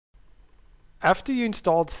After you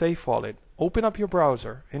installed SafeWallet, open up your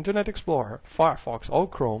browser, Internet Explorer, Firefox, or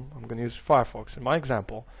Chrome. I'm going to use Firefox in my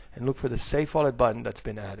example, and look for the SafeWallet button that's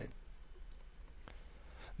been added.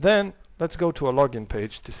 Then let's go to a login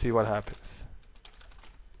page to see what happens.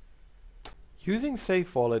 Using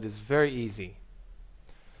SafeWallet is very easy.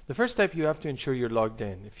 The first step, you have to ensure you're logged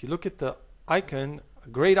in. If you look at the icon, a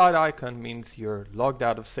grayed-eyed icon means you're logged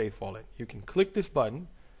out of SafeWallet. You can click this button,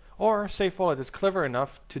 or SafeWallet is clever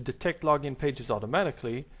enough to detect login pages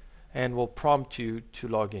automatically and will prompt you to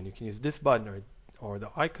log in. You can use this button or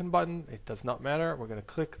the icon button. It does not matter. We're going to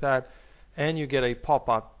click that, and you get a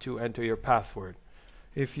pop-up to enter your password.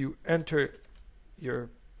 If you enter your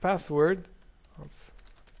password,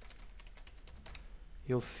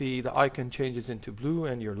 you'll see the icon changes into blue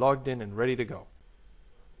and you're logged in and ready to go.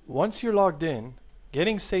 Once you're logged in,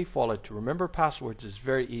 getting SafeWallet to remember passwords is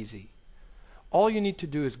very easy. All you need to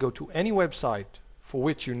do is go to any website for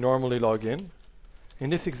which you normally log in. In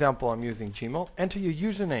this example, I'm using Gmail. Enter your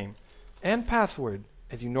username and password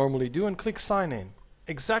as you normally do and click sign in,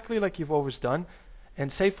 exactly like you've always done,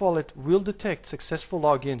 and SafeWallet will detect successful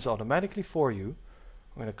logins automatically for you.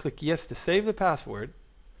 I'm going to click yes to save the password,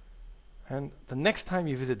 and the next time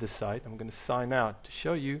you visit this site, I'm going to sign out to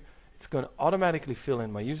show you it's going to automatically fill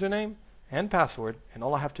in my username and password, and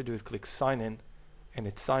all I have to do is click sign in, and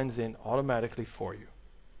it signs in automatically for you.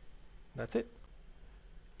 That's it.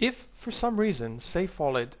 If for some reason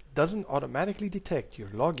SafeWallet doesn't automatically detect your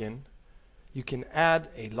login, you can add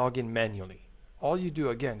a login manually. All you do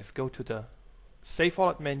again is go to the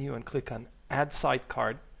SafeWallet menu and click on Add Site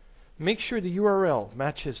Card. Make sure the URL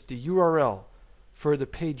matches the URL for the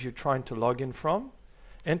page you're trying to log in from.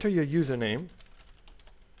 Enter your username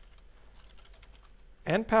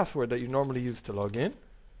and password that you normally use to log in.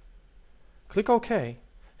 Click OK,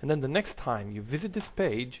 and then the next time you visit this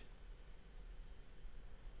page,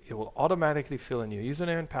 it will automatically fill in your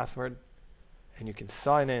username and password, and you can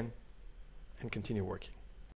sign in and continue working.